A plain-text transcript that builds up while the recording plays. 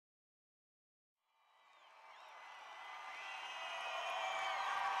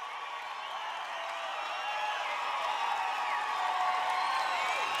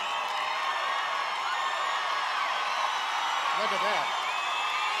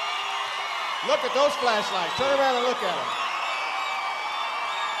Look at those flashlights. Turn around and look at them.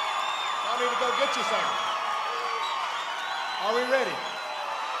 I need to go get you some. Are we ready?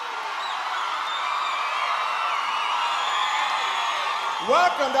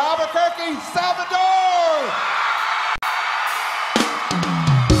 Welcome to Albuquerque, Salvador!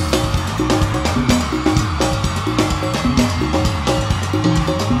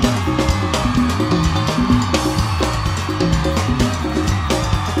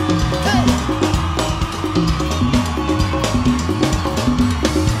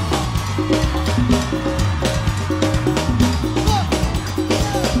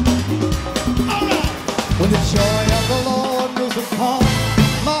 When the joy of the Lord moves upon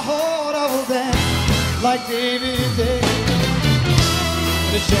my heart, I will dance like David did.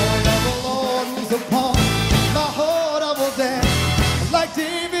 When the joy of the Lord moves upon my heart, I will dance like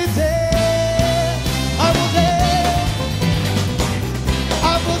David did. I will dance,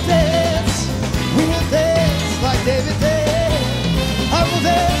 I will dance, we will dance like David did. I will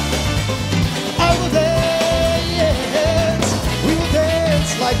dance, I will dance, we will dance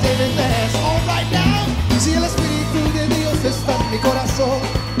like David danced. All right now. Si el Espíritu de Dios está en mi corazón,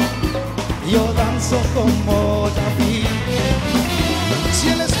 yo danzo como David. Si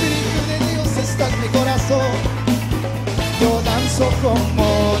el Espíritu de Dios está en mi corazón, yo danzo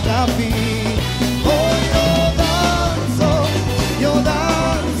como David. Oh, yo danzo, yo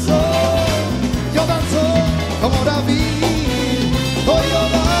danzo, yo danzo como David. Oh, yo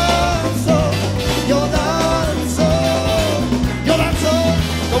danzo, yo danzo, yo danzo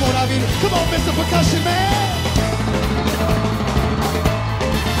como David. Come on, Mr. Percussion Man.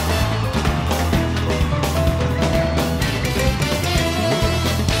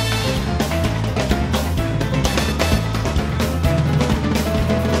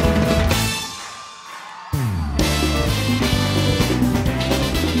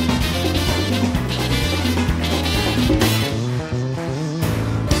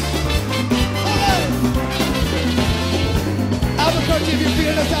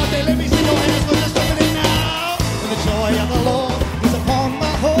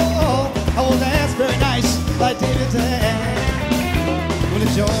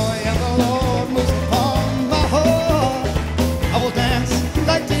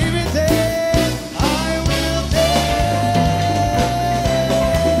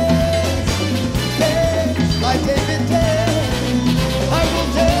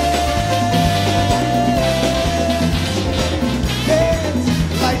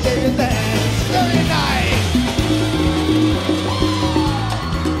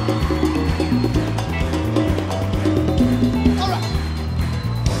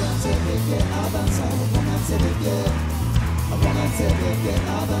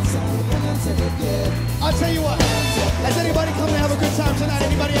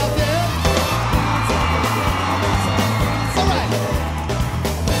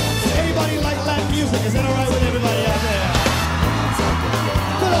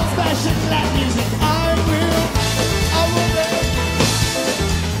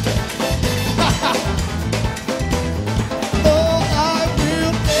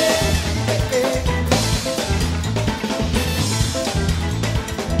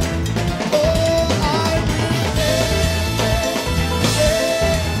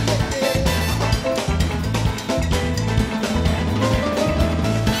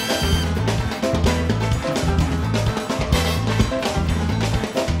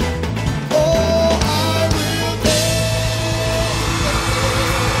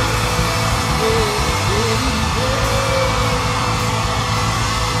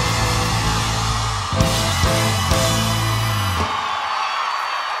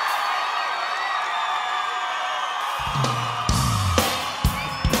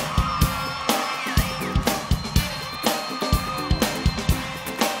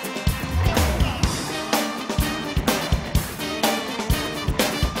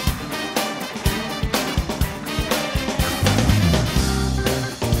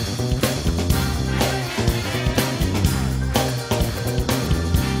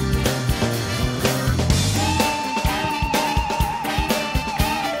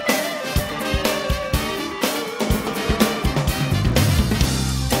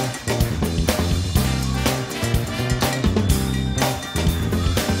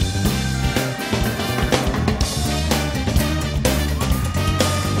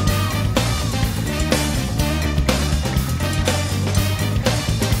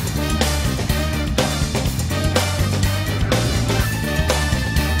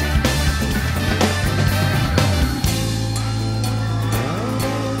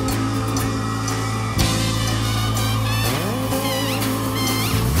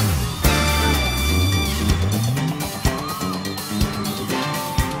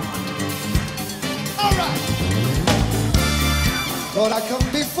 I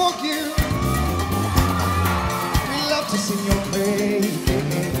come before you, we love to sing your praise.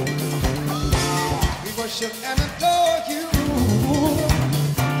 We worship and adore you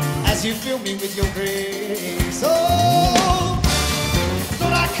as you fill me with your grace. Oh,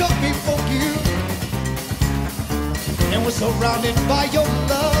 Lord, I come before you, and we're surrounded by your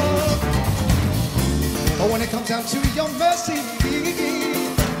love. But when it comes down to your mercy,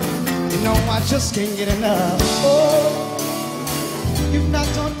 you know I just can't get enough. Oh, you've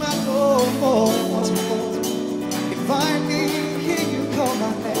knocked on my door once before. If I hear you call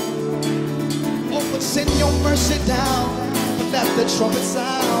my name, oh, but send your mercy down, but let the trumpet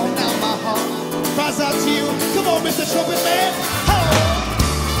sound. Now my heart cries out to you. Come on, Mr. Trumpet Man. Oh.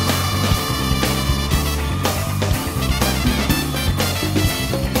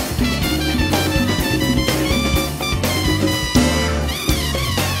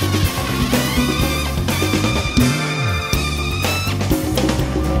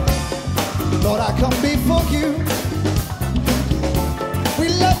 Lord, I come before you. We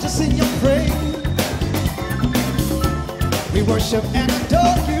love to sing your praise. We worship and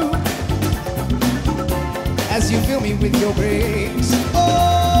adore you as you fill me with your grace.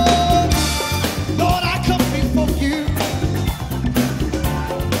 Oh, Lord, I come before you,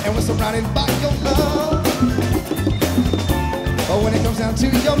 and we're surrounded by your love. But when it comes down to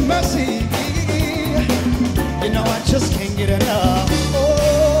your mercy, you know I just can't get enough. Oh,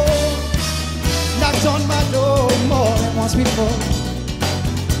 knocked on my door more than once before,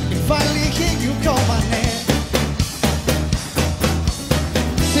 and finally hear you call my name.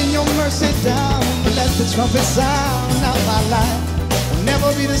 Send your mercy down, let the trumpet sound. Now my life will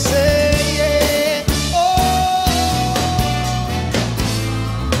never be the same. Oh,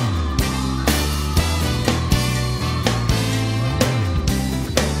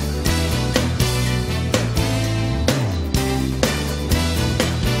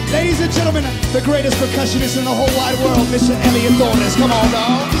 ladies and gentlemen, the greatest percussionist in the whole wide world, Mr. Elliot Thornes. Come on,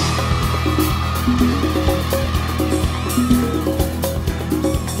 dog.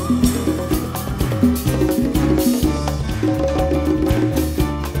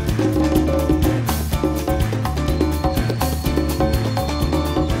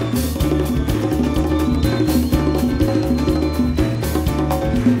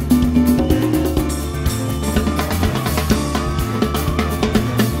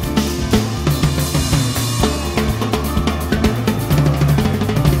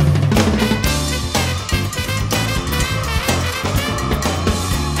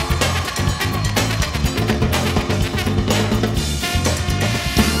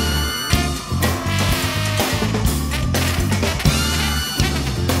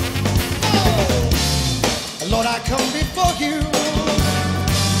 Lord, I come before you.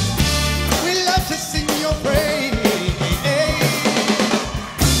 We love to sing your praise.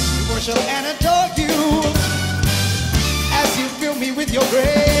 We worship and adore you as you fill me with your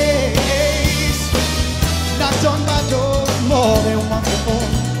grace. Knocked on my door more than once before.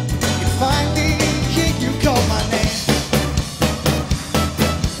 You finally hear you call my name.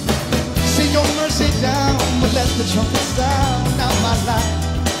 Sing your mercy down, but let the trumpet sound. Now my life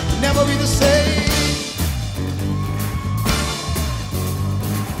will never be the same.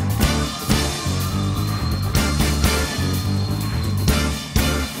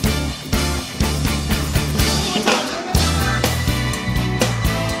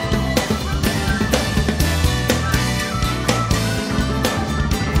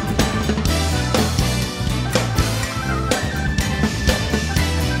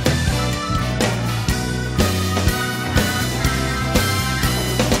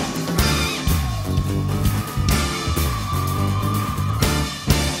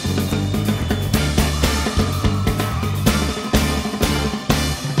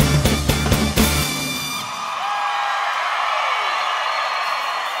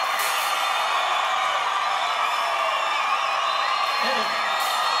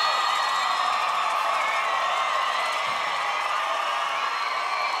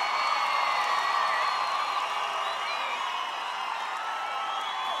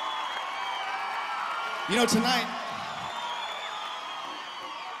 You know, tonight,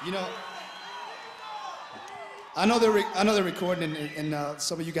 you know, I know they're recording, and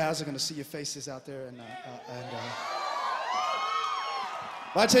some of you guys are going to see your faces out there,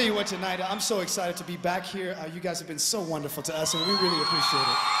 but I tell you what, tonight, I'm so excited to be back here. You guys have been so wonderful to us, and we really appreciate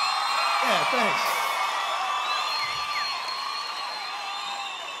it. Yeah, thanks.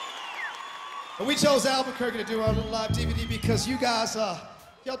 But we chose Albuquerque to do our little live DVD because you guys,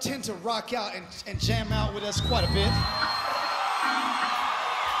 y'all tend to rock out and jam out with us quite a bit.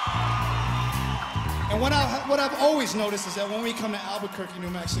 And what I've always noticed is that when we come to Albuquerque, New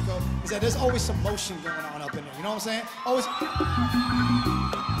Mexico, is that there's always some motion going on up in there. You know what I'm saying? Always.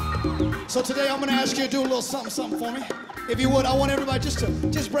 So today I'm gonna ask you to do a little something for me. If you would, I want everybody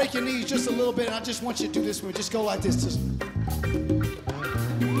just break your knees just a little bit, and I just want you to do this with me. Just go like this. Just. You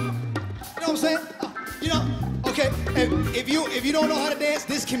know what I'm saying? You know? Okay. If you don't know how to dance,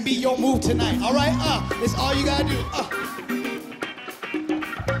 this can be your move tonight. All right? It's all you gotta do.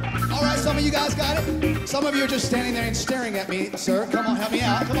 All right, some of you guys got it. Some of you are just standing there and staring at me, sir. Come on, help me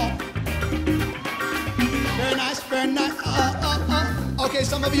out. Come on. Very nice, very nice. Okay,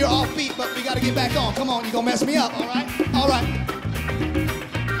 some of you are off beat, but we gotta get back on. Come on, you're gonna mess me up, all right? All right.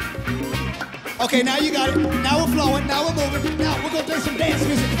 Okay, now you got it. Now we're flowing, now we're moving. Now we're gonna play some dance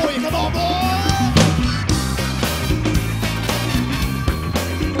music for you. Come on, boy.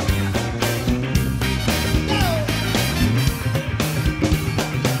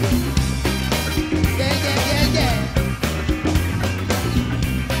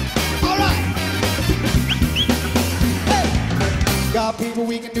 God, people,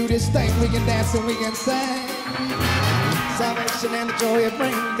 we can do this thing. We can dance and we can sing. Salvation and the joy it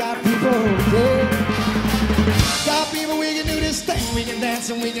brings. God, people, yeah. God, people, we can do this thing. We can dance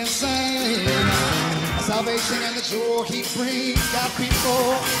and we can sing. Salvation and the joy He brings. God,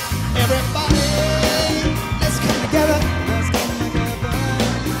 people, everybody, let's come together. Let's come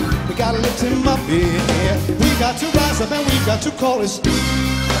together. We gotta lift Him up, yeah. We got to rise up and we got to call His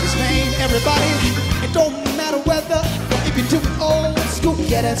name. Everybody, it don't matter whether. If you're too old school,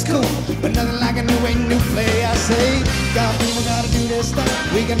 yeah, that's cool. But nothing like a new play, I say. God, people gotta do this thing.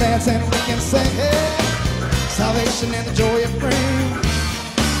 We can dance and we can sing. Hey, salvation and the joy it brings.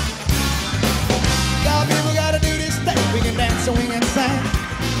 God, people gotta do this thing. We can dance and we can sing.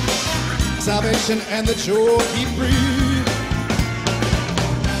 Salvation and the joy He brings.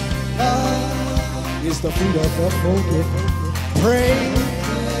 Love is the fruit of the forgiven. Praise.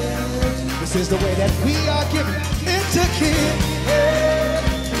 This is the way that we are given. To kid.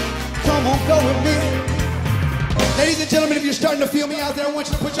 Come on, go with me. Ladies and gentlemen, if you're starting to feel me out there, I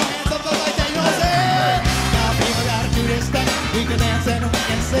want you to put your hands up like that. You know what I'm saying? Now people gotta do this thing. We can dance and we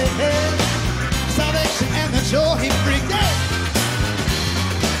can sing. Salvation and the joy He brings.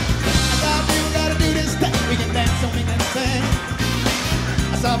 Now people gotta do this thing. We can dance and we can sing.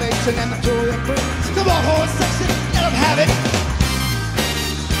 Salvation and the joy He brings. Come on, horse section, let them have it.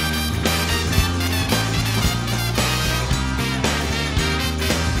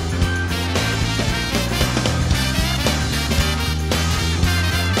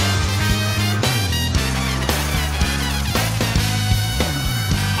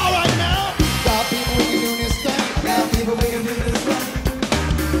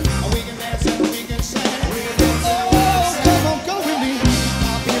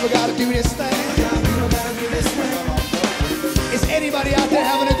 Anybody out there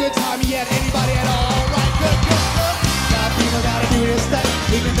having a good time yet? Anybody at all? All right, good, good, good. God, people gotta do this thing.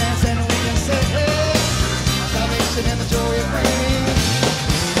 We can dance and we can sing. Hey, salvation and the joy it brings.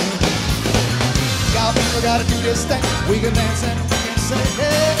 God, people gotta do this thing. We can dance and we can sing.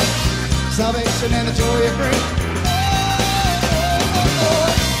 Hey, salvation and the joy it brings.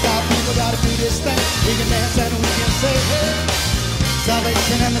 God, people gotta do this thing. We can dance and we can sing. Hey,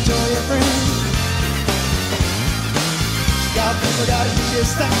 salvation and the joy it brings. God, people gotta do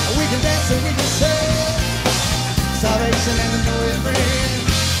this thing. We can dance and we can sing. Salvation and the joy it brings.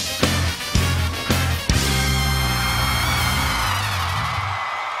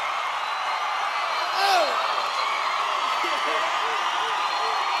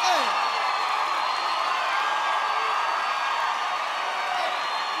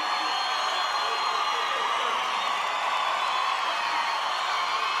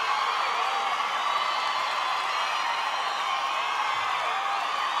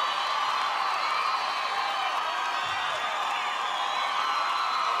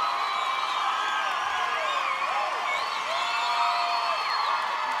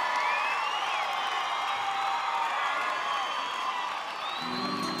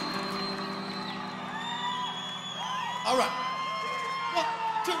 All right. 1,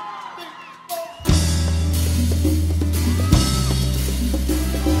 2, 3, 4.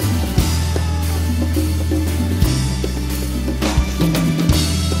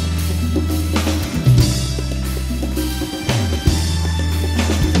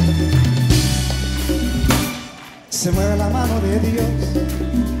 Se mueve la mano de Dios,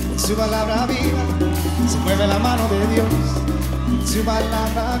 su palabra viva. Se mueve la mano de Dios, su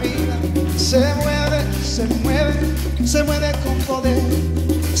palabra viva. Se mueve, se mueve, se mueve con poder.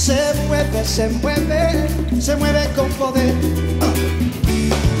 Se mueve, se mueve, se mueve con poder.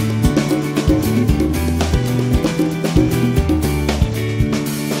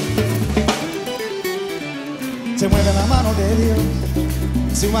 mano de Dios,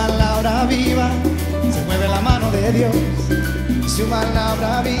 su palabra viva, se mueve la mano de Dios, su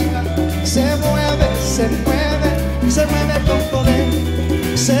palabra viva, se mueve, se mueve, se mueve con poder,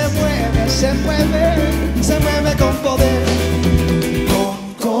 se mueve, se mueve, se mueve con poder,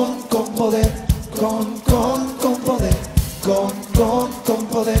 con poder, con poder, con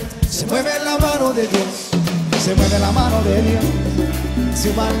poder, se mueve la mano de Dios, se mueve la mano de Dios, su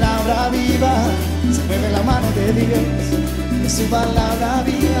palabra viva, se mueve la mano de Dios, su palabra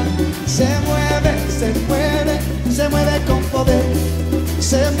viva, se mueve, se mueve, se mueve con poder,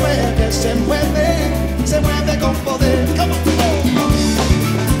 se mueve, se mueve, se mueve con poder. Come on.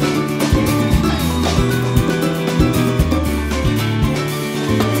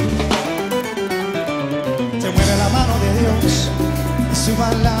 Se mueve la mano de Dios, su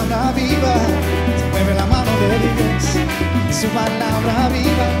palabra viva, se mueve la mano de Dios, su palabra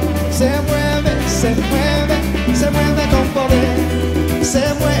viva, se mueve, se mueve, se mueve con poder,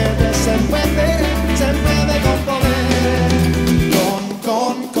 se mueve, se mueve, se mueve con poder, con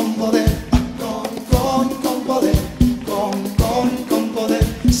poder, con poder, con poder,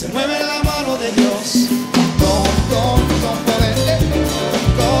 se mueve la mano de Dios, con poder,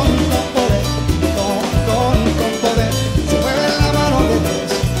 con poder, con poder, se mueve la mano de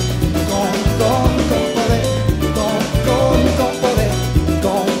Dios, con poder, con poder,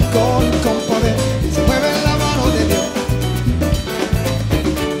 con poder, se mueve la mano de Dios.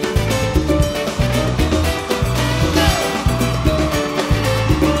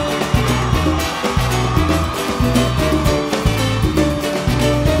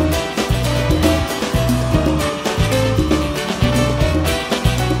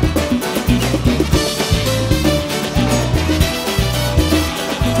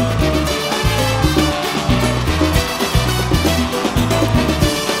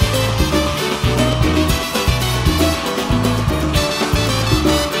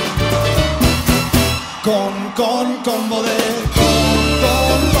 Con poder, con poder,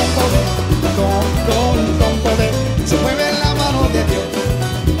 con poder, se mueve la mano de Dios,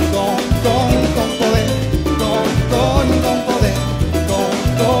 con poder, con poder,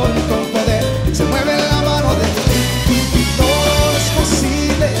 con poder, se mueve la mano de Dios. Todo es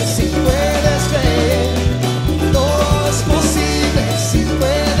posible si puedes creer, todo es posible si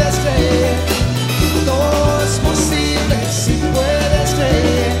puedes creer, todo es posible si puedes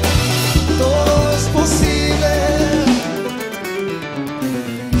creer, todo es posible.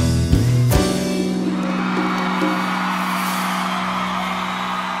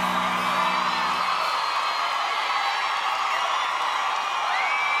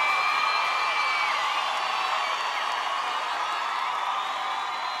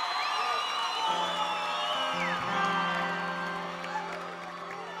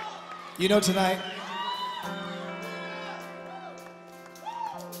 You know, tonight,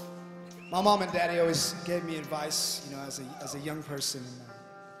 my mom and daddy always gave me advice, you know, as a young person.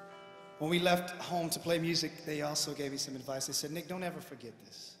 When we left home to play music, they also gave me some advice. They said, Nick, don't ever forget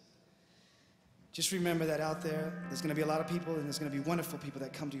this. Just remember that out there, there's going to be a lot of people, and there's going to be wonderful people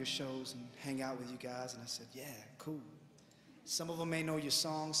that come to your shows and hang out with you guys. And I said, yeah, cool. Some of them may know your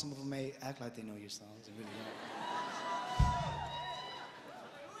songs. Some of them may act like they know your songs. They really don't.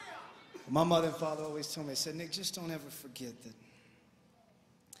 My mother and father always told me, they said, Nick, just don't ever forget that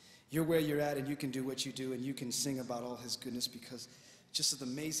you're where you're at and you can do what you do and you can sing about all his goodness because just of the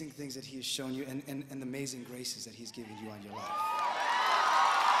amazing things that he has shown you and the amazing graces that he's given you on your life.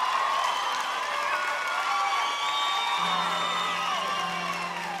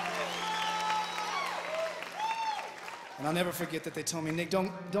 And I'll never forget that they told me, Nick,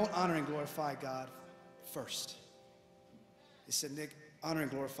 don't honor and glorify God first. They said, Nick, honor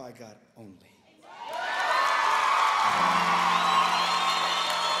and glorify God only.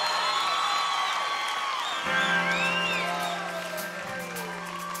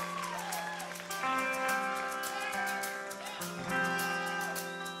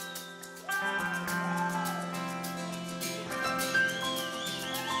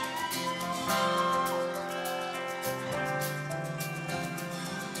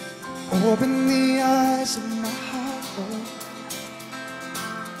 Open the eyes of my heart, Lord.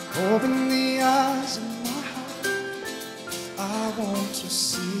 Open the eyes of my heart. I want to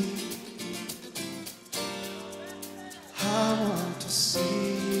see. I want to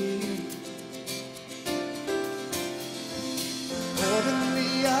see. Open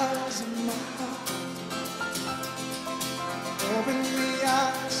the eyes of my heart. Open the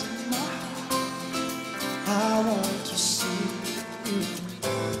eyes of my heart. I want to see.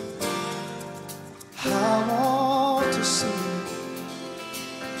 I want to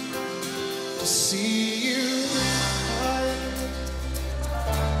see you.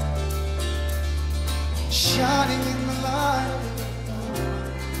 shining in the light.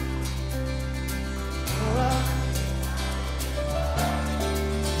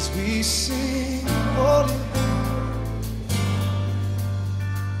 As we sing holy,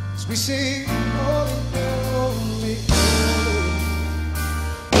 as we sing holy, holy, holy.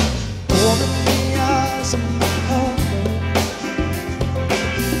 Open the eyes of my heart,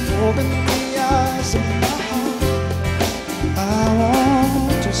 open the eyes of my heart. I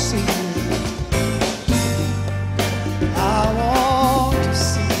want to see you. I want to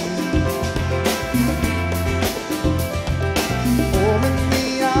see you. Open the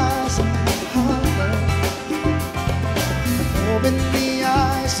eyes of my heart. Open the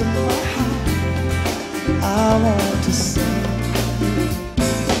eyes of my heart. I want to see you.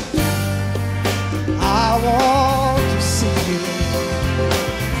 I want to see you.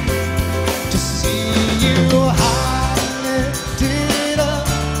 To see you high lifted up,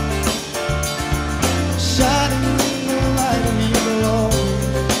 shining in the light of your glory.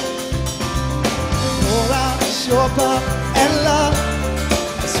 Pour out your power and love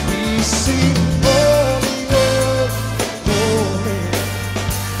as we sing holy, holy, holy.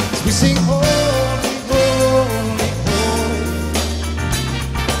 As we sing holy, holy, holy.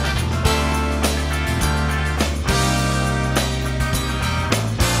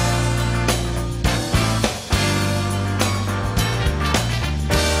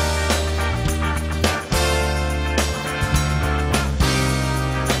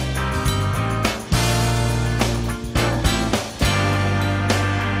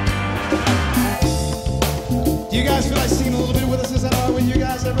 Do you guys feel like singing a little bit with us? Is that all right with you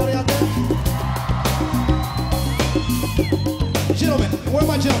guys? Everybody out there? Gentlemen, where are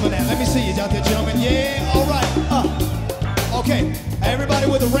my gentlemen at? Let me see you out there, gentlemen. Yeah, all right. Okay, everybody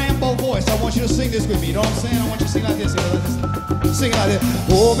with a Rambo voice, I want you to sing this with me. You know what I'm saying? I want you to sing like this. Sing it like this.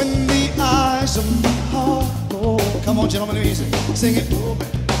 Open the eyes of my heart. Oh, come on, gentlemen. Let me hear you sing it. Open.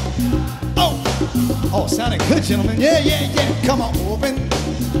 Oh, sounding good, gentlemen. Yeah, yeah, yeah. Come on, open.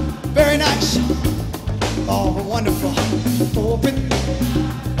 Very nice. Oh, wonderful. Open.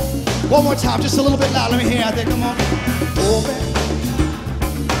 One more time, just a little bit loud. Let me hear out there. Come on. Open.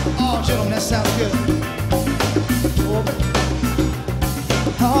 Oh, gentlemen, that sounds good. Open.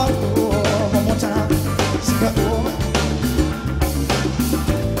 Oh, one more time. Open.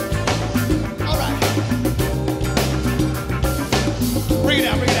 All right. Bring it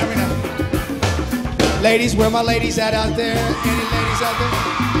down, bring it down, bring it down. Ladies, where are my ladies at out there? Any ladies out there?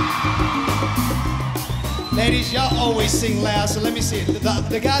 Ladies, y'all always sing loud, so let me see it.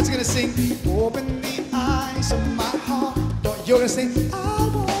 The guy's gonna sing, open the eyes of my heart. You're gonna sing, I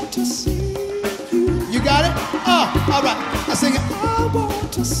want to see you. You got it? All right. I sing it, I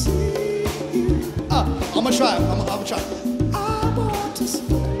want to see you. I'm gonna try it. I'm gonna try it. I want to see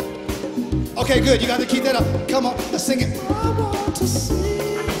you. Okay, good. You got to keep that up. Come on. Let's sing it. I want to see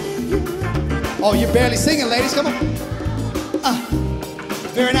you. Oh, you're barely singing, ladies. Come on.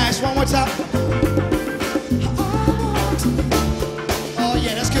 Very nice. One more time.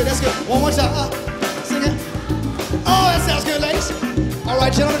 That's good. One more time. Sing it. Oh, that sounds good, ladies. All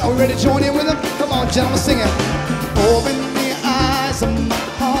right, gentlemen, are we ready to join in with them? Come on, gentlemen, sing it. Open the eyes of my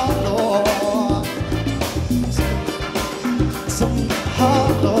heart, Lord. So my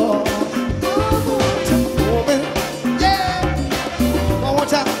heart, Lord. Open. Yeah. One more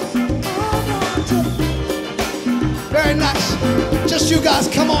time. Very nice. Just you guys,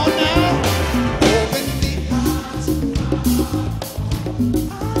 come on now. Open the eyes.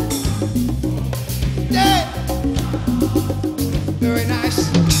 Yeah. Very nice.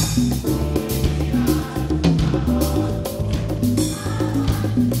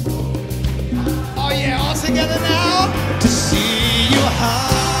 Oh yeah, all together now. To see you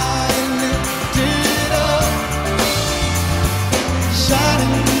high and lifted up,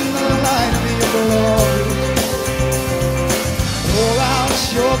 shining in the light of your glory. Pour out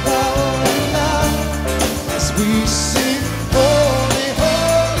your power and love as we sing holy,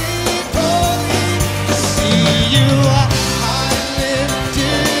 holy, holy. To see you high and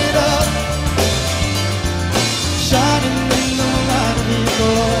lifted up, shining in the light of your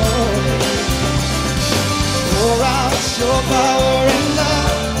glory. Pour out your power and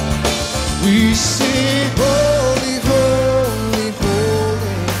love. We sing holy, holy,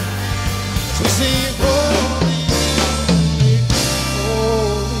 holy. We sing holy,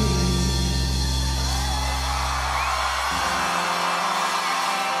 holy.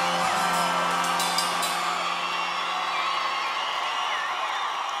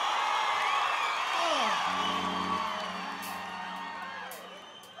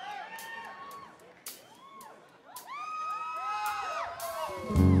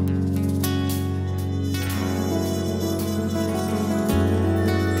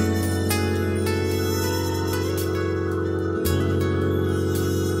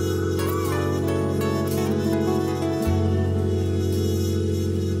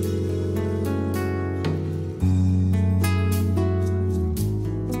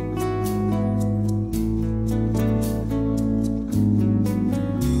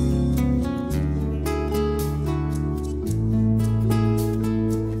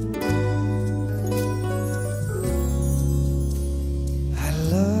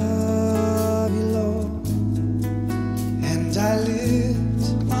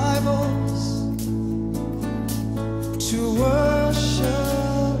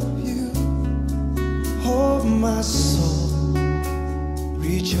 my soul,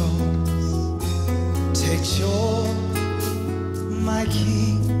 rejoice. Take joy, my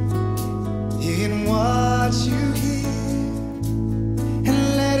King, in what you hear,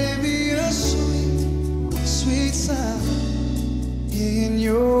 and let it be a sweet, sweet sound in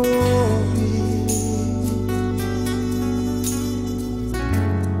your ear.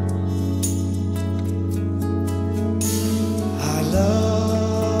 I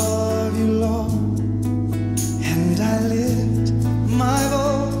love you, Lord, and I lift my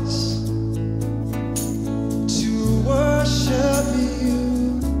voice to worship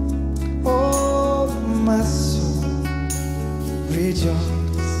you. Oh, my soul,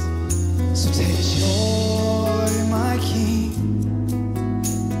 rejoice. So take joy, my King,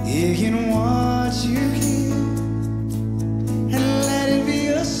 in what you hear, and let it be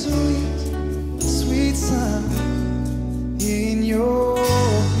a sweet, sweet sound in your ear.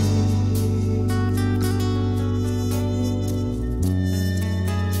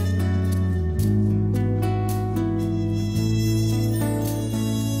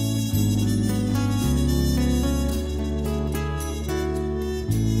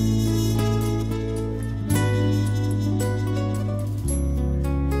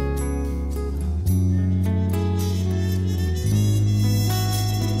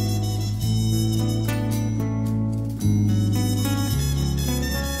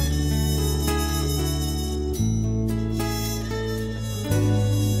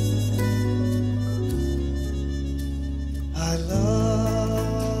 I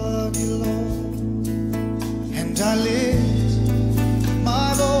love you, Lord, and I lift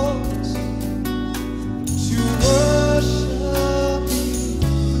my voice to worship you.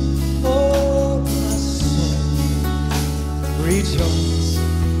 Oh, my soul, rejoice.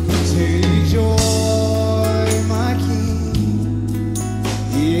 Take joy, my King,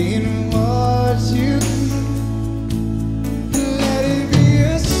 in what you hear, and let it be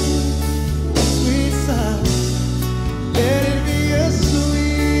a sweet, sweet sound. Let it be a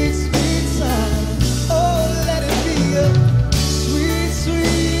sweet, sweet sound. Oh, let it be a sweet,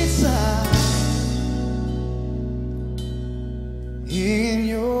 sweet sound in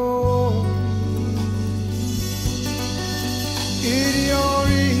your ear. In your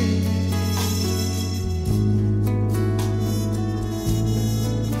ear.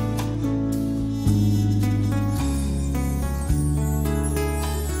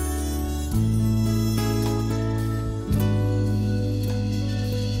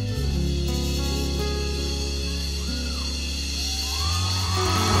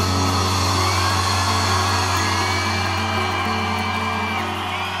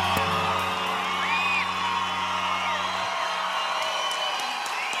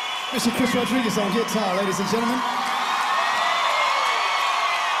 Mr. Chris Rodriguez on guitar, ladies and gentlemen.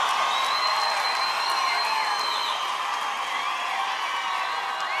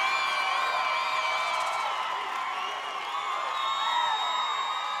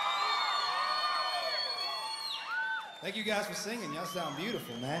 Thank you guys for singing. Y'all sound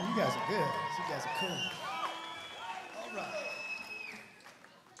beautiful, man. You guys are good. You guys are cool. All right.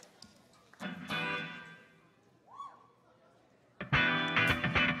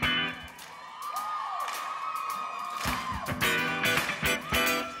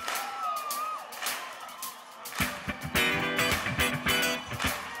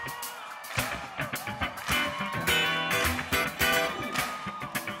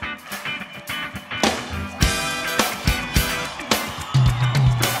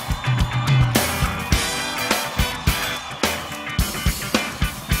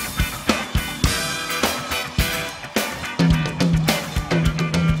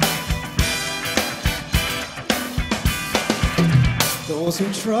 Those who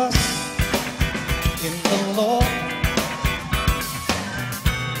trust in the Lord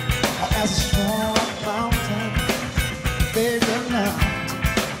are as a strong mountain, they will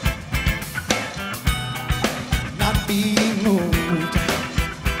not be moved.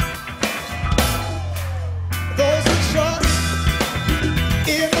 Those who trust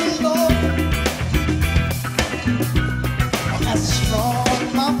in the Lord are as a strong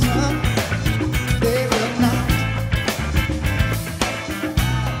mountain, they will not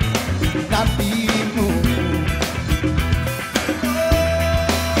be moved.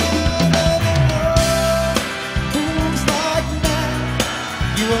 Who's like man?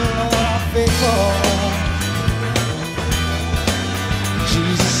 You alone are faithful.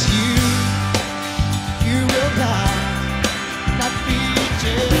 Jesus, you will not be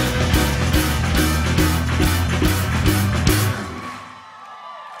judged.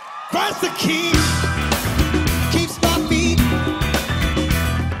 Christ the King keeps my feet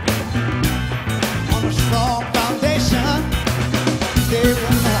on a strong foundation.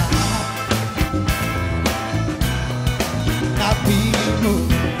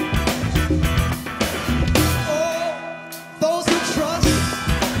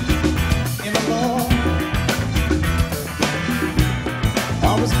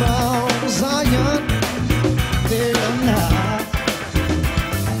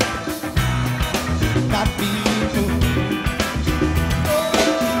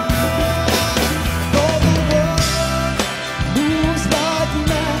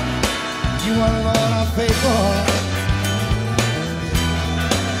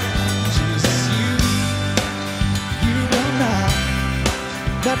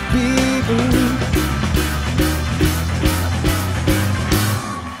 be moved.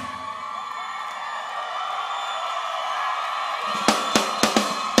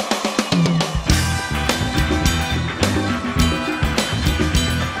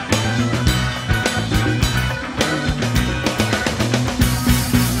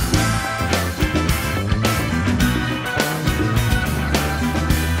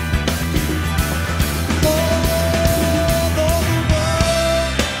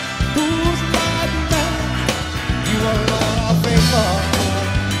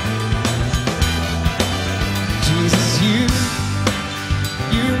 Jesus,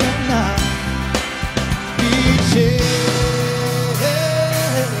 you and I be changed.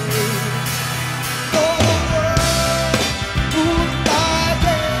 For the world whose by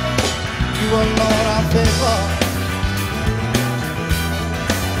day you alone are faithful.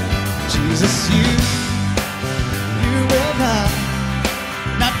 Jesus, you and I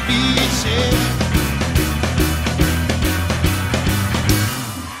not be changed.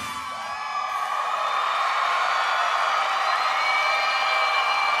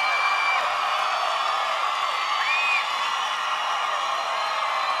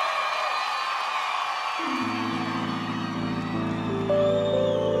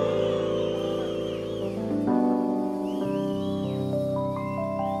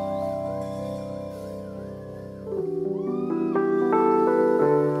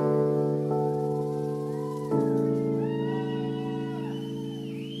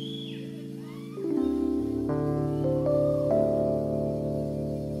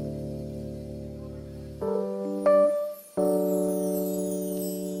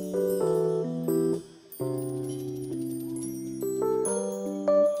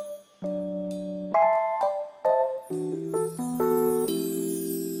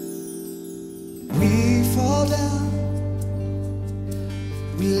 We fall down,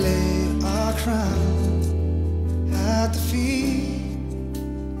 we lay our crown at the feet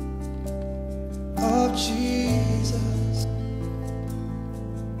of Jesus.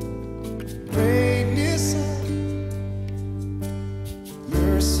 Greatness of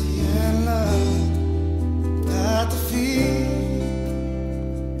mercy and love at the feet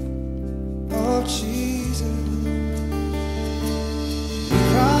of Jesus. We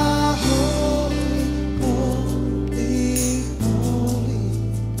cry, holy, holy, holy.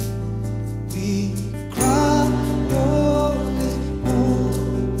 We cry, holy,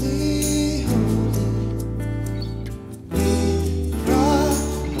 holy, holy. We cry,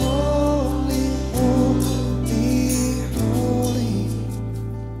 holy, holy, holy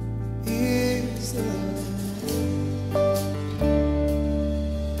is the Lamb.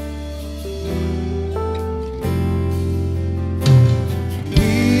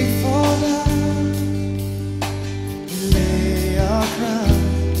 We fall down, we lay our crown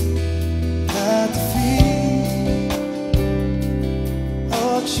at the feet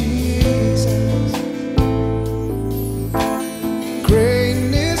of Jesus.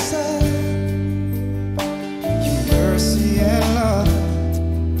 Greatness of your mercy and love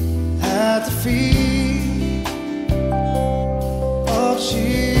at the feet of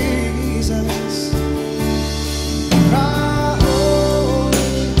Jesus. Cry,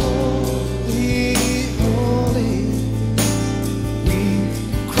 holy, holy, holy. We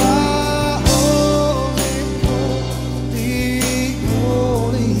cry, holy, holy,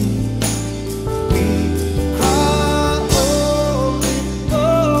 holy. We cry, holy,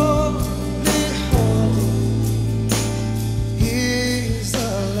 holy, holy is the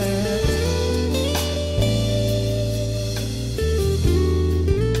Lamb.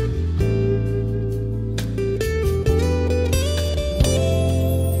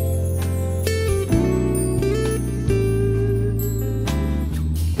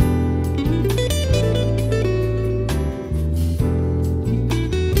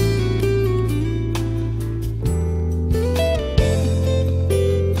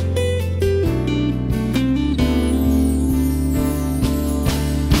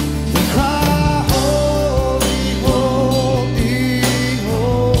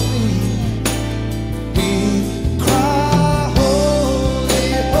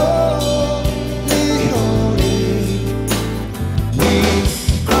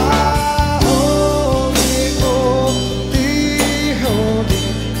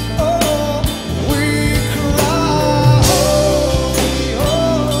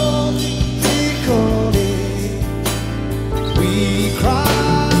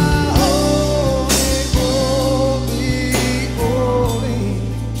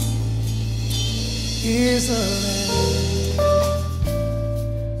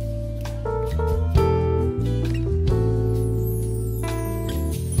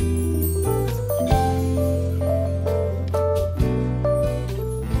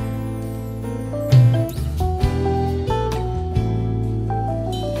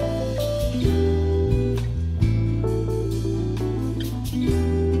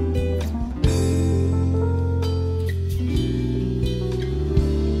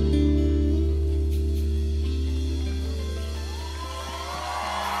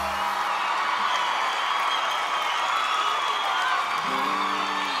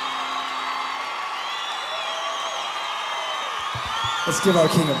 Let's give our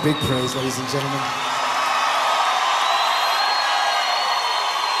King a big praise, ladies and gentlemen.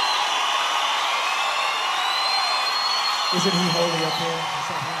 Isn't he holy up here? Is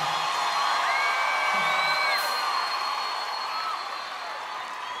that him?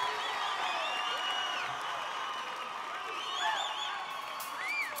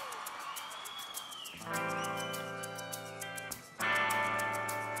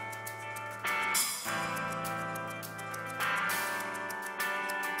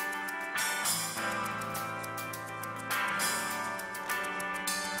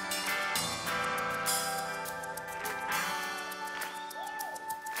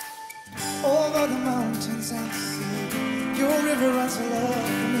 Over the mountains and the sea, your river runs for love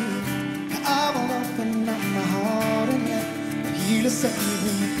for me. I will open up my heart and let the healer set me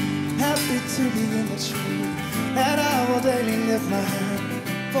free. Happy to be in the tree, and I will daily lift my hand,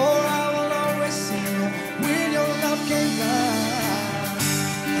 for I will always sing when your love came by.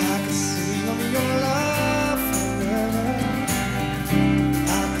 I could sing of your love forever.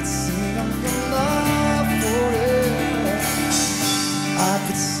 I could sing of your love forever. I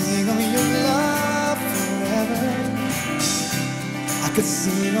could sing of your love forever. I could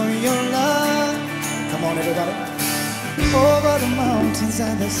sing of your love. Come on, everybody. Over the mountains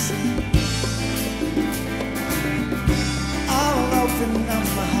and the sea, I will open up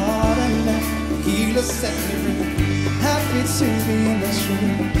my heart and let the healer set me free. Happy to be in the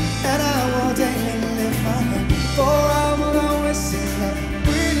tree, and I will daily lift my hand, for I will always sing that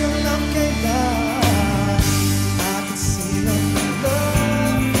when your love came by. I could sing of your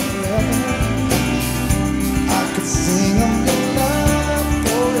love forever. I could sing of your love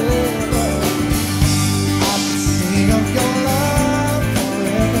forever. I could sing of your love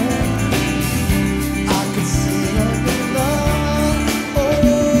forever. I could sing of your love. Oh,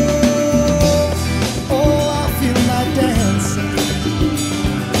 oh, I feel like dancing.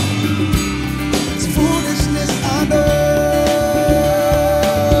 It's foolishness, I know.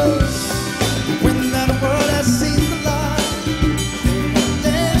 When that world has seen the light, they will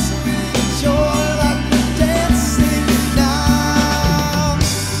dance with joy like we're dancing now.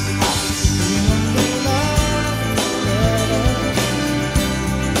 I could sing of your love forever.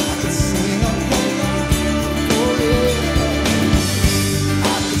 I could sing of your love forever.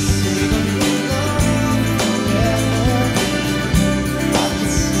 I could sing of your love forever. I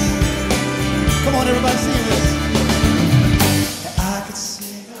could sing. Come on, everybody, sing this. I could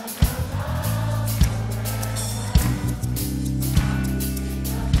sing of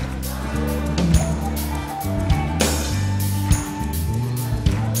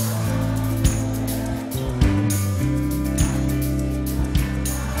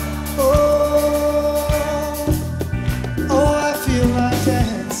oh, I feel like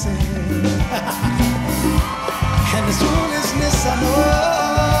dancing. And this foolishness I know.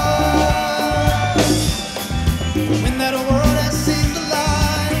 When that world has seen the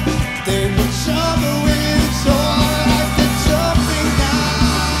light, they will jump with joy like they're jumping now.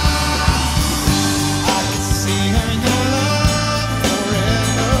 I could sing of your love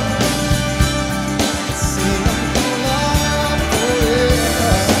forever. I could sing of your love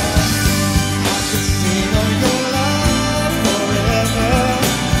forever. I could sing of your love forever.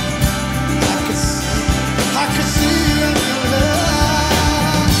 I could sing of your love.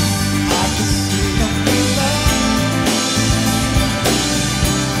 I could sing of your love.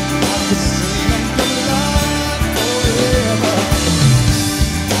 I could sing of your love forever.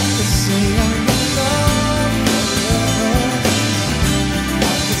 I could sing of your love forever.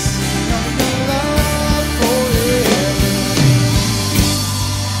 I could sing of your love forever.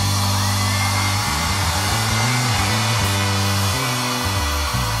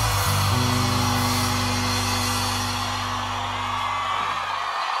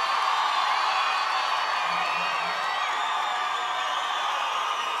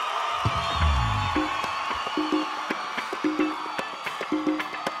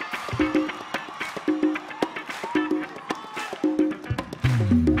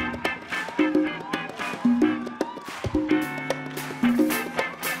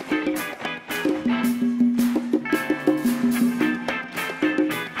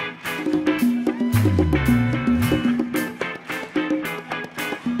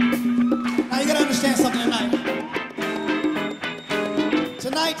 Now you gotta understand something tonight.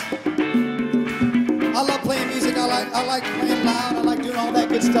 Tonight, I love playing music. I like playing loud. I like doing all that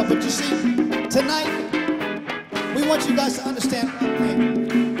good stuff. But you see, tonight, we want you guys to understand one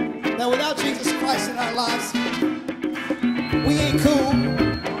thing: that without Jesus Christ in our lives, we ain't cool.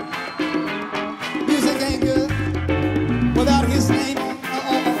 Music ain't good. Without His name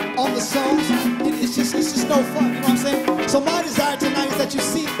on the songs, it's just no fun. You know what I'm saying? So my desire tonight is that you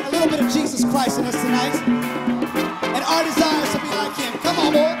see a little bit of Jesus Christ in us tonight. And our desire is to be like him. Come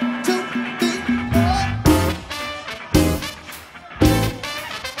on, boy. 2, 3, 4.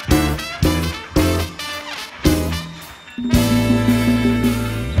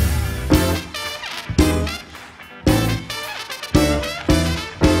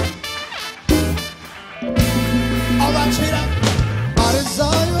 All right, check it out. My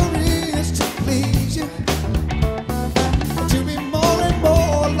desire is to please you, to be more and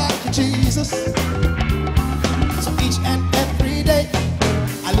more like you, Jesus. So each and every day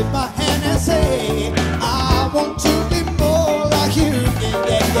I lift my hand and say, I want to be more like you. Yeah,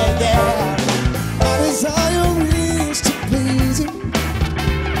 yeah, yeah, yeah. My desire is to please you,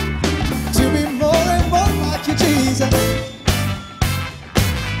 to be more and more like you, Jesus.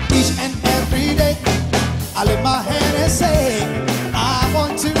 Each and every day I lift my hand and say, I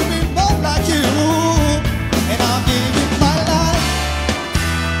want to be more like you. And I'll give you my life.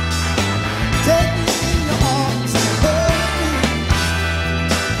 Take me in your arms and hold me.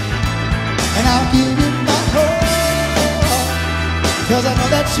 And I'll give you my whole, 'cause I know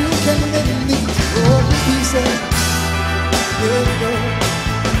that you can make me all the pieces. Yeah, yeah.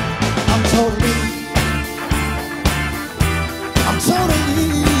 I'm totally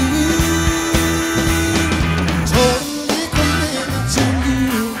committed to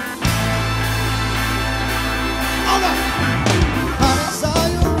you. All right. My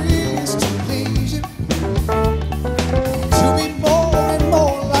desire is to please you, to be more and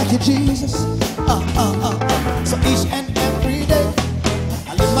more like you, Jesus. So each and every day I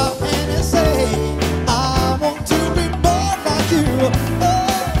lift my hand and say, I want to be more like you. Oh,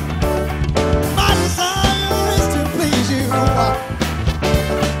 my desire is to please you,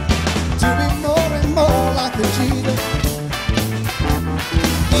 to be more and more like you, Jesus.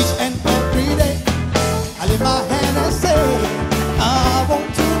 Each and every day I lift my hand and say, I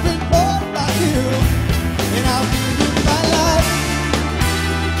want to be more like you. And I'll give you my life.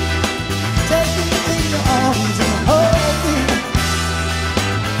 Take me in your arms and hold me.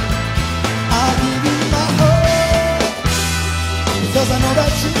 I'll give you my whole, because I know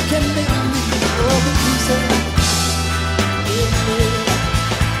that you can make me all the pieces. Yeah,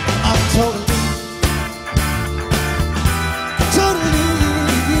 yeah. I'm totally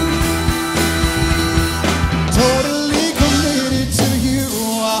committed to you.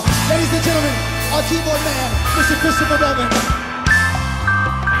 Ladies and gentlemen, our keyboard man, Mr. Christopher Bevan.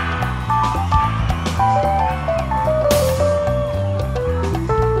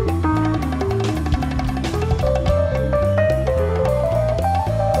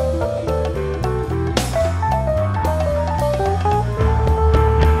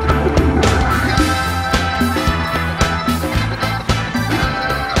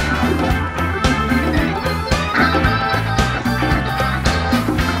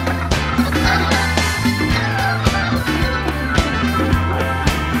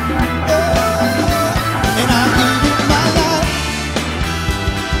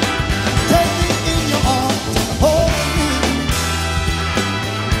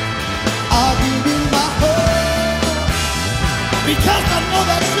 Because I know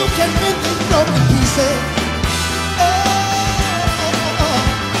that you can mend these broken pieces.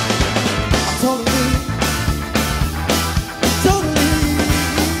 I'm totally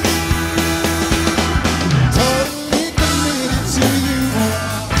committed to you.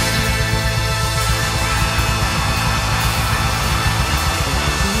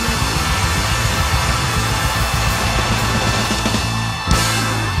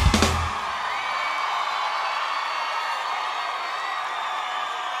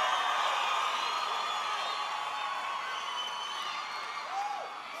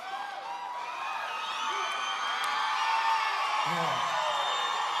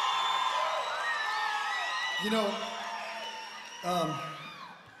 You know,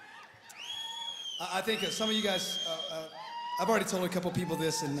 I think some of you guys, I've already told a couple people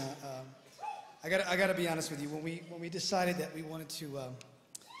this, and I gotta be honest with you. When we decided that we wanted to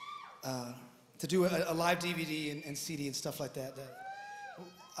do a live DVD and CD and stuff like that,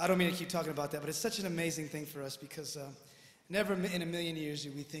 I don't mean to keep talking about that, but it's such an amazing thing for us, because never in a million years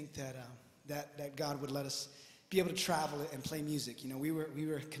did we think that God would let us be able to travel and play music. You know, we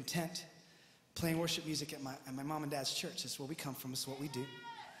were content playing worship music at my mom and dad's church. That's where we come from. That's what we do.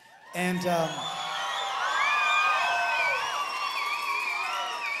 And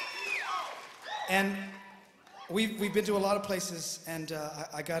we've been to a lot of places, and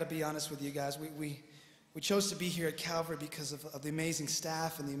I got to be honest with you guys. We chose to be here at Calvary because of the amazing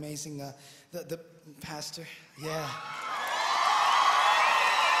staff and the amazing the pastor. Yeah.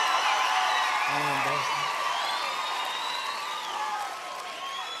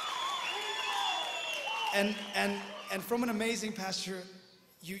 And from an amazing pastor,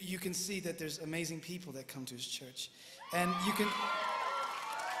 you can see that there's amazing people that come to his church. And you can,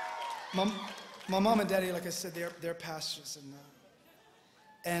 my mom and daddy, like I said, they're pastors.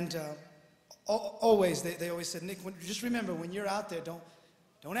 And always, they always said, Nick, just remember, when you're out there,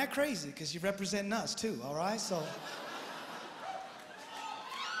 don't act crazy, because you're representing us too, all right? So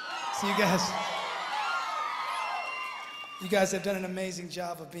you guys have done an amazing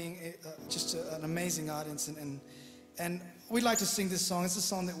job of being just an amazing audience. And we'd like to sing this song. It's a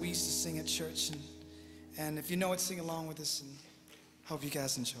song that we used to sing at church. And if you know it, sing along with us, and hope you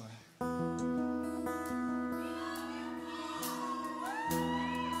guys enjoy.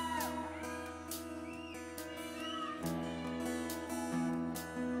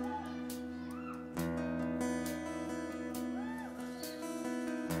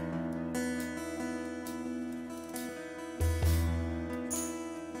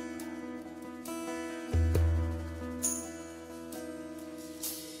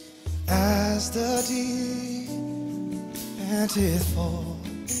 As the deep panteth for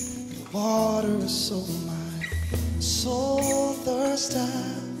the water, so my soul thirsts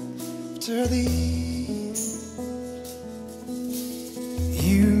after thee.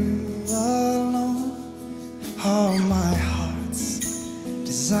 You alone are my heart's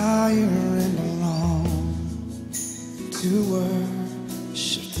desire, and long to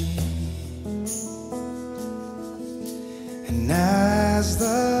worship thee. And as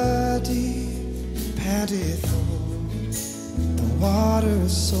the deep panteth for the water,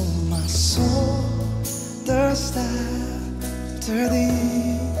 so my soul thirsts after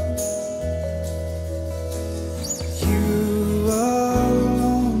thee. You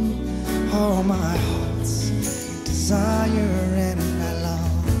alone are my heart's desire, and I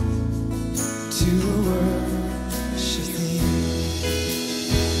long to worship thee.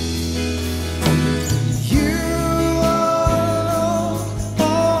 You alone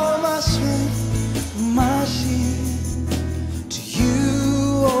are my strength, my shield. To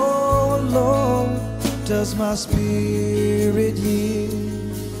you, oh Lord, does my spirit yield.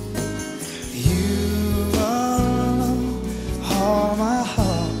 You alone are my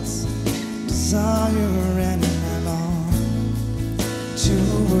heart's desire, and I long to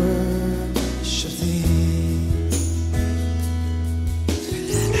worship thee.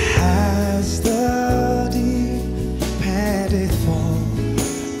 As the deep panteth for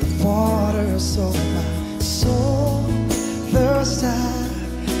the water, so my soul thirsts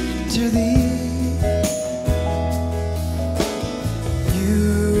after thee.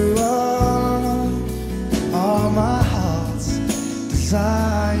 You alone are my heart's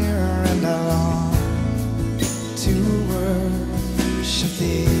desire, and I long to worship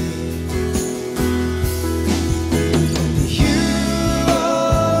thee. You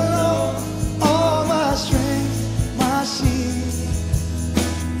alone are my strength, my shield.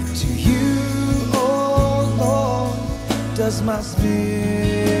 To you, oh Lord, does my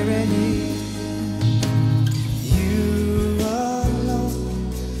spirit yield. You alone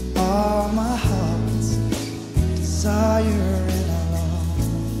are my heart's desire, and I long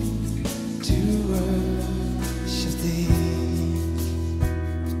to worship thee.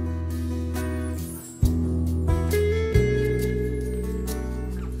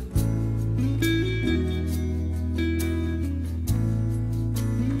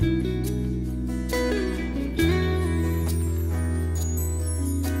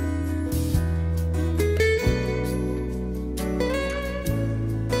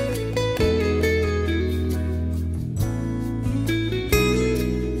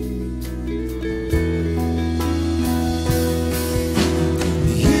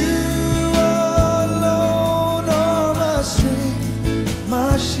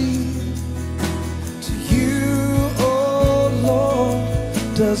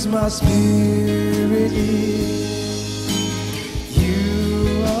 Does my spirit yield?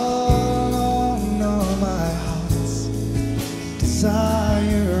 You alone are my heart's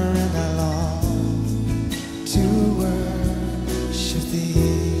desire, and I long to worship thee.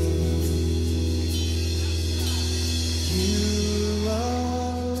 You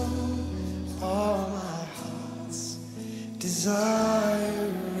alone are my heart's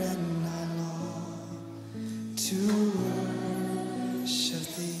desire, and I long to worship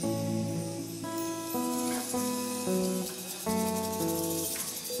thee.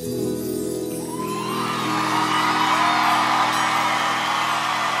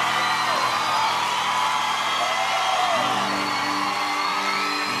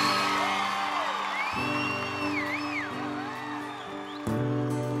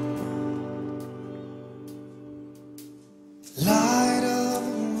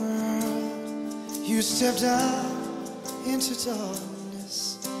 You stepped out into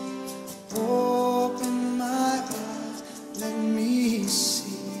darkness, open my eyes, let me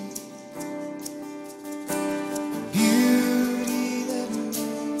see beauty that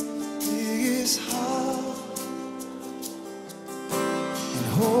made this heart and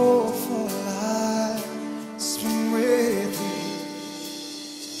hope for life spring with you.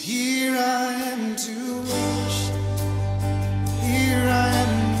 So here I am to worship, here I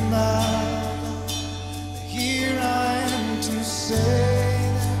am now, here I am to say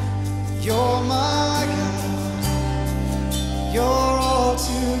that you're my God, you're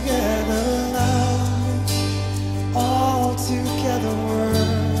altogether lovely, altogether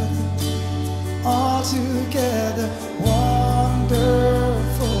worthy, altogether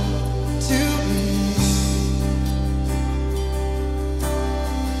wonderful to me.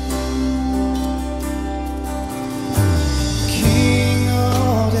 King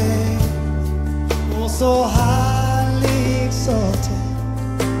of days, oh so highly exalted,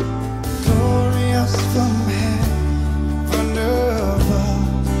 glorious from heaven above,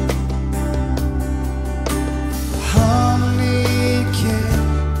 harmony came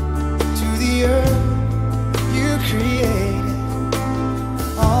to the earth you created,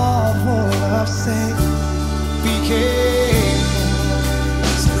 all for love's sake became.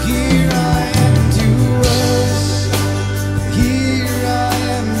 So here I am to worship, here I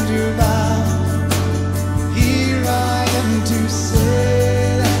am to bow, here I am to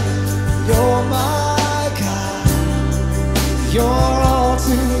say that you're my God, you're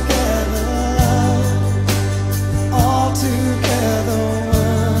altogether love, altogether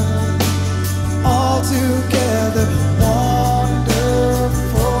worth, altogether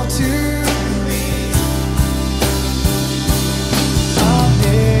wonderful to me. I'll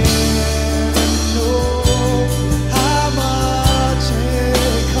never know how much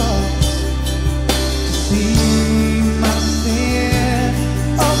it costs to see my sin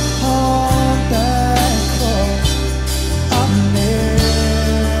upon that cross. I'll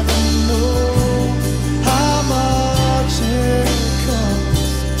never know how much it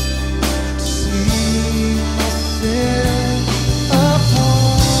costs to see my sin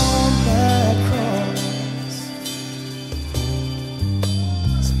upon that cross.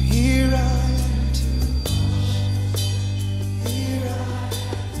 So here I am to worship, here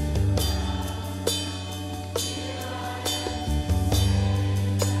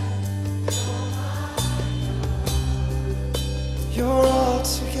you're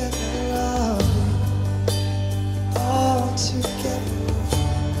altogether lovely, altogether,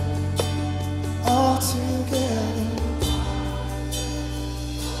 altogether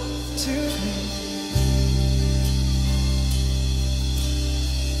to me.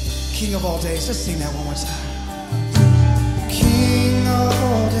 King of all days, let's sing that one more time. King of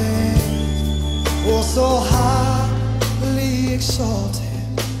all days, oh so highly exalted,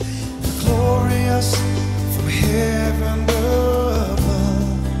 glorious from heaven above,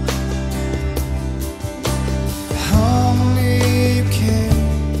 harmony came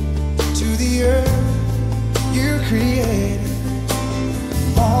to the earth you created,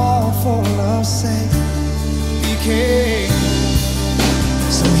 all for love's sake became.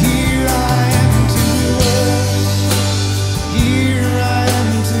 So here I am to worship, here I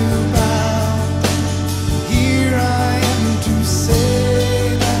am to bow, here I am to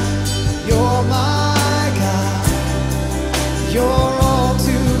say that you're my God, you're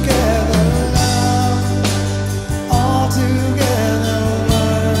altogether love, altogether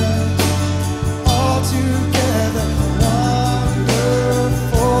worth, altogether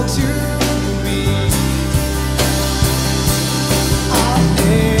wonderful to me. I'll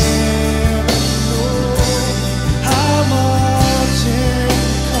never know how much it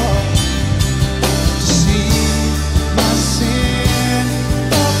costs to see my sin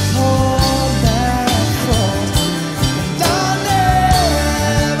upon that cross. And I'll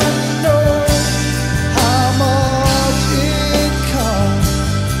never know how much it costs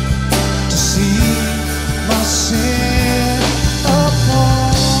to see my sin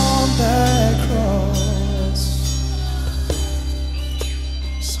upon that cross.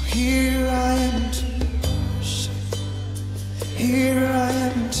 So here I am to worship, here I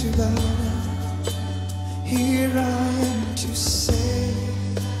am to bow down, here I am to say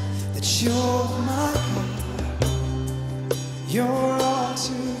that you're my God, you're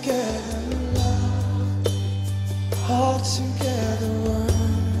altogether love, altogether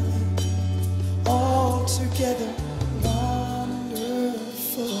worthy, altogether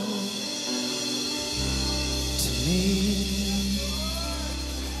wonderful to me.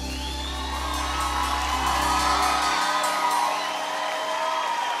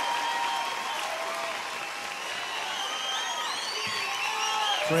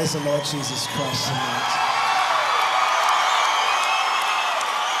 Praise the Lord Jesus Christ tonight.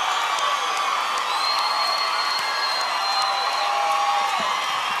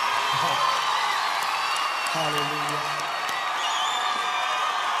 Hallelujah.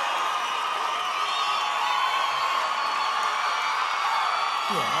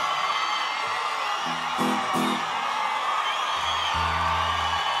 Yeah.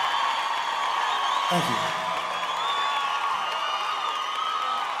 Thank you.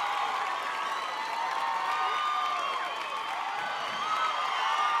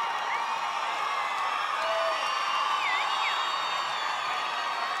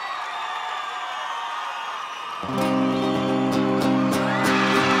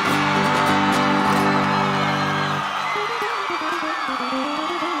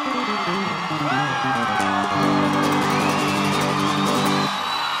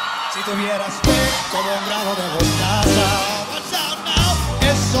 Si tuvieras fe como un grano de mostaza,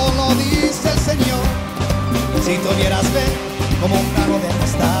 eso lo dice el Señor. Si tuvieras fe como un grano de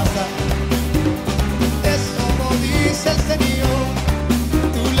mostaza, eso lo dice el Señor.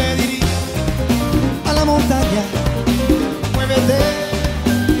 Tú le dirías a la montaña, muévete,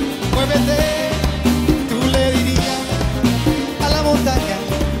 muévete. Tú le dirías a la montaña,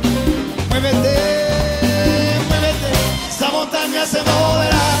 muévete, muévete. Esa montaña se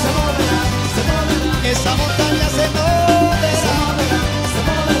moverá. Esa montaña se moverá,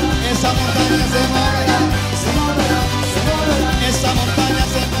 esa montaña se moverá, esa montaña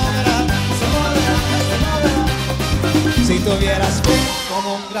se moverá. Si tuvieras fe como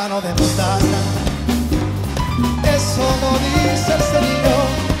un grano de mostaza, eso lo dice el Señor.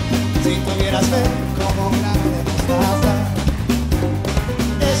 Si tuvieras fe como un grano de mostaza,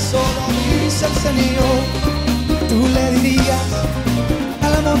 eso lo dice el Señor. Tú le dirías a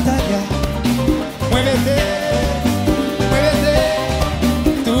la montaña, muévete, muévete.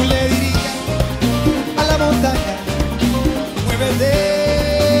 Tú le dirías a la montaña, muévete,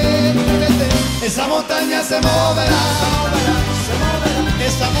 muévete. Esa montaña se moverá,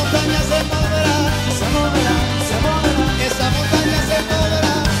 esa montaña se moverá, esa montaña se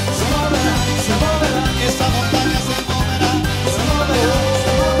moverá, esa montaña se moverá,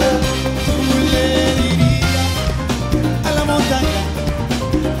 Tú le dirías a la montaña,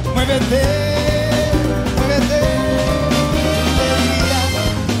 muévete, muévete. Le dirías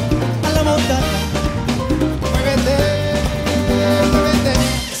a la montaña, muévete, muévete.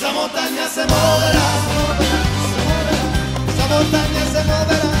 Esa montaña se moverá, esa montaña se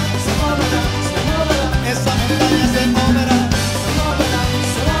moverá, esa montaña se moverá,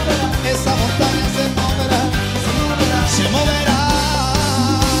 esa montaña se moverá, se moverá.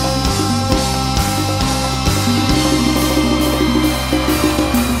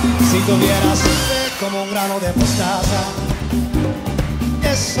 Si tuvieras fe como un grano de mostaza,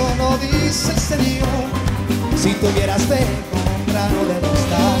 eso lo dice el Señor. Si tuvieras fe como un grano de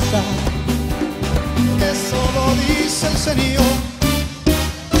mostaza, eso lo dice el Señor.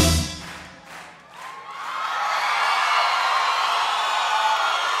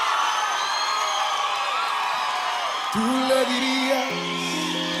 Tú le dirías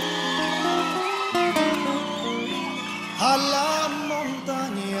a la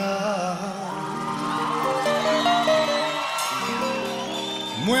montaña,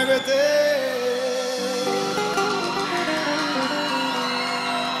 muévete,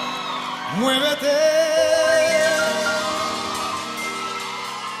 muévete.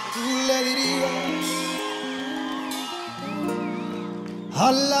 Tú le dirías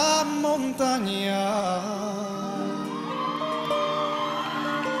a la montaña,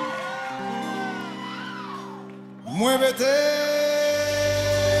 muévete.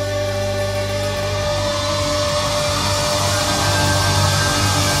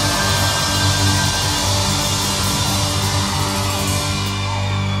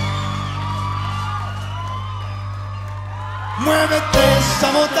 Muévete, esa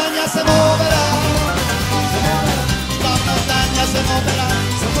montaña se moverá, la montaña se moverá,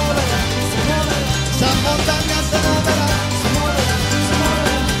 esa montaña se moverá,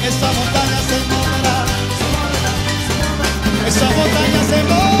 esa montaña se moverá, esa montaña se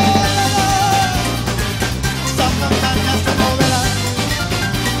moverá, esa montaña se moverá,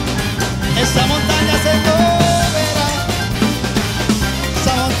 esa montaña se moverá,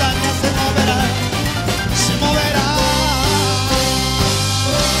 esa montaña se moverá, se moverá.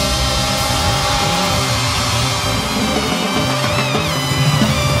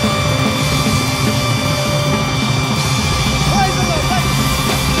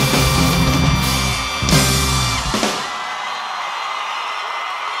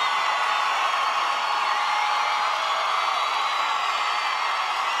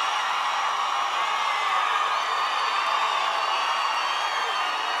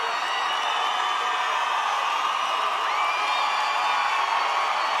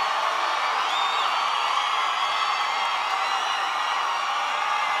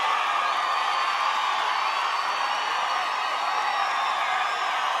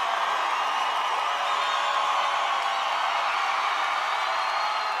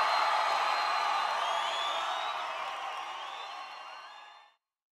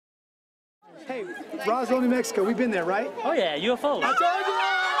 Roswell, New Mexico. We've been there, right? Oh yeah, UFO. I told you!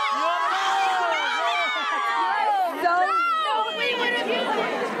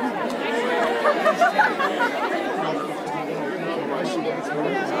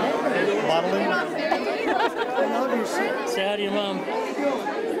 Say hi to your mom.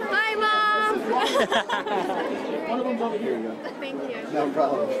 Hi, Mom! One of them's over here. Thank you. No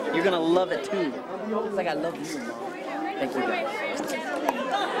problem. You're gonna love it too. It's like I love you. Thank you guys.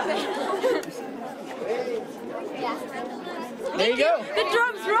 There you go. The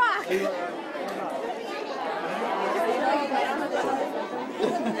drums rock!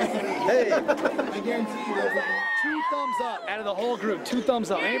 Hey, I guarantee you there's 2 thumbs up out of the whole group. 2 thumbs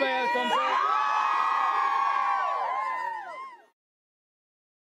up. Anybody have a thumbs up?